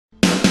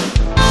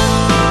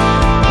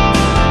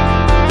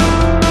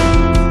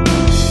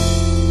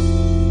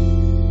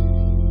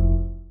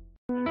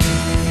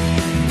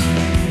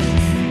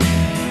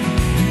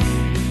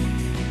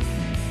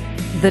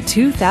The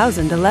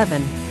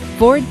 2011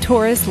 Ford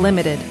Taurus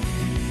Limited,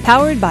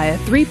 powered by a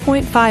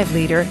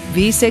 3.5-liter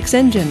V6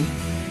 engine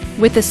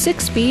with a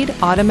 6-speed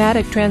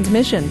automatic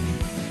transmission.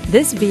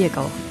 This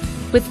vehicle,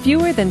 with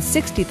fewer than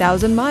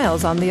 60,000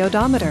 miles on the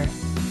odometer,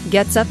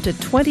 gets up to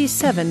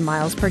 27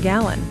 miles per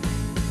gallon.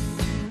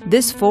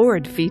 This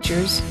Ford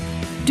features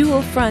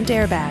dual front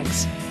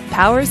airbags,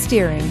 power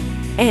steering,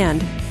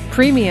 and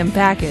premium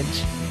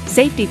package.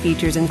 Safety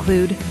features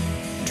include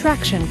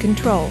traction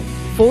control,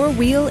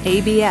 4-wheel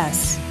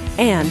ABS,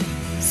 and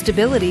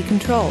stability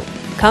control.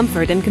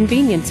 Comfort and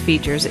convenience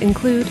features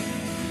include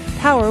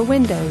power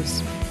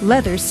windows,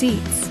 leather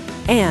seats,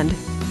 and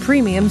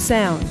premium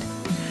sound.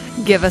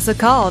 Give us a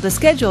call to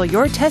schedule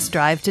your test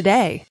drive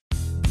today.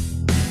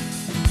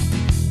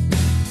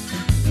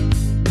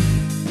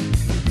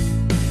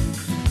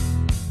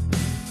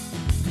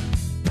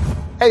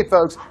 Hey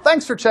folks,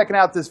 thanks for checking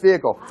out this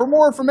vehicle. For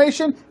more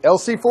information,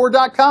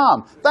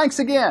 lc4.com. Thanks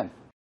again.